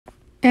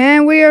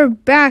And we are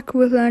back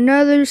with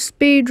another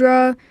speed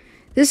draw.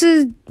 This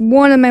is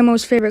one of my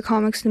most favorite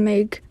comics to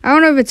make. I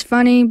don't know if it's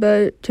funny,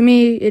 but to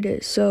me it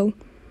is, so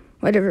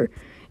whatever.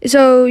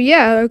 So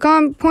yeah,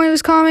 point of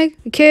this comic,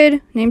 a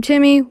kid named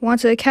Timmy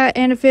wants a cat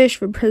and a fish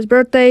for his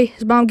birthday.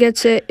 His mom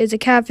gets it. It's a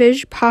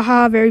catfish.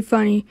 Haha, very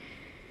funny.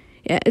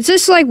 Yeah, it's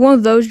just like one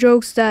of those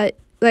jokes that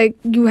like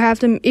you have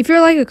to, if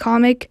you're like a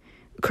comic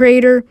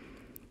creator,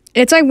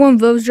 it's like one of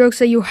those jokes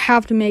that you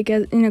have to make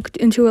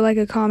into like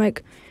a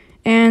comic.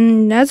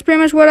 And that's pretty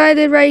much what I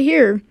did right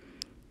here.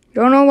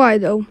 Don't know why,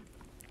 though.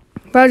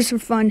 But just for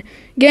fun.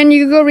 Again,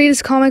 you can go read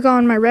this comic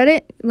on my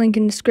Reddit. Link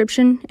in the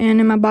description and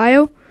in my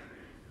bio.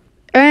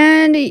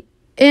 And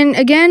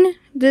again,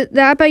 the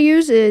app I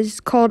use is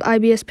called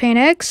IBS Paint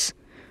X.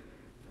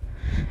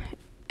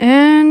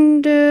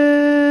 And,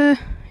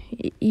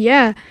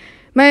 yeah.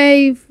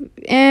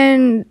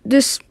 And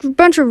this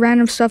bunch of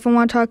random stuff I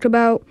want to talk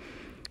about.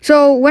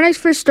 So when I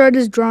first started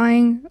this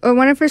drawing, or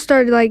when I first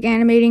started like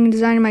animating and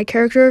designing my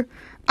character,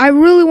 I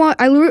really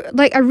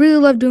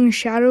love doing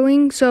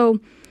shadowing. So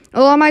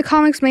a lot of my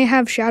comics may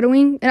have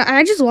shadowing, and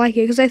I just like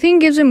it because I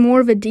think it gives it more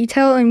of a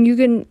detail, and you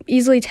can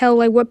easily tell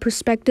like what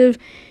perspective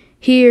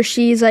he or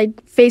she is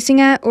like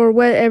facing at, or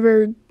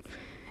whatever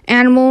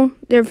animal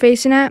they're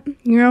facing at.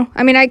 You know,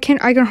 I mean, I can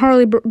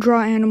hardly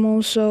draw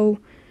animals, so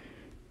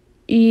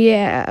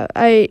yeah,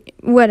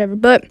 whatever,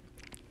 but.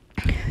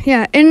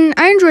 Yeah, and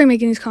I enjoy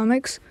making these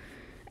comics,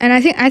 and I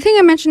think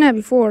I mentioned that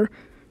before.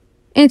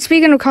 And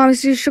speaking of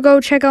comics, you should go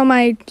check out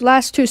my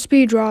last two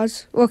speed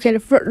draws. Okay,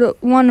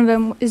 one of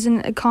them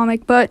isn't a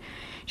comic, but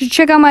you should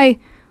check out my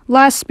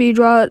last speed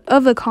draw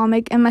of the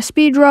comic and my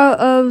speed draw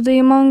of the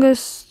Among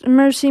Us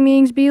Emergency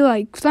Meetings Be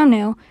Like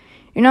thumbnail.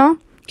 You know,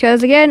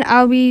 because again,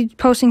 I'll be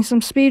posting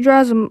some speed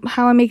draws of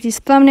how I make these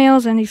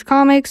thumbnails and these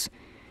comics.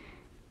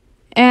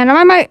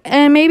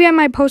 And maybe I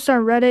might post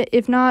on Reddit.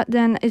 If not,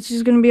 then it's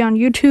just gonna be on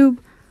YouTube.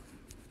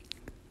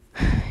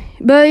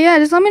 But yeah,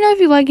 just let me know if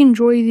you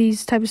enjoy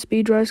these type of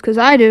speed draws, because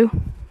I do.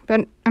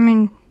 But I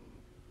mean,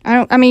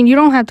 you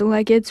don't have to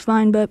like it. It's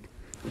fine. But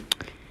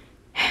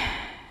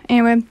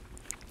anyway,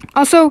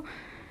 also,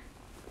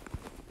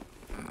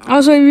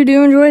 if you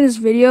do enjoy this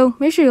video,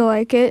 make sure you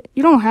like it.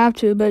 You don't have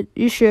to, but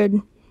you should.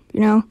 You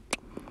know.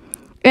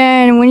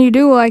 And when you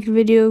do like the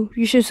video,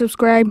 you should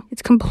subscribe.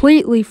 It's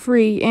completely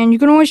free, and you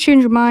can always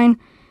change your mind.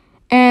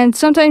 And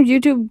sometimes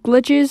YouTube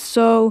glitches,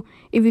 so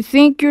if you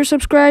think you're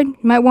subscribed, you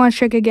might want to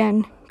check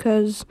again,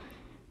 because,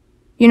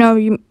 you know,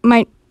 you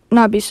might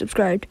not be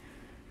subscribed.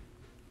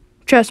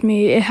 Trust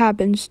me, it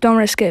happens. Don't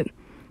risk it,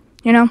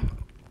 you know?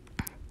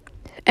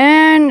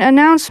 And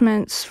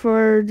announcements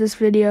for this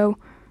video.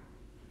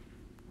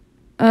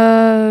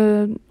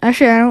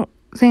 Actually, I don't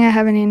think I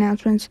have any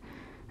announcements.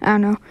 I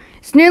don't know.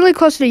 It's nearly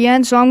close to the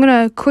end, so I'm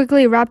going to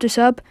quickly wrap this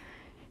up.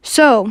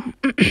 So,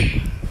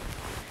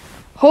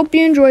 hope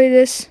you enjoy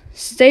this.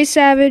 Stay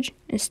savage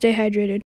and stay hydrated.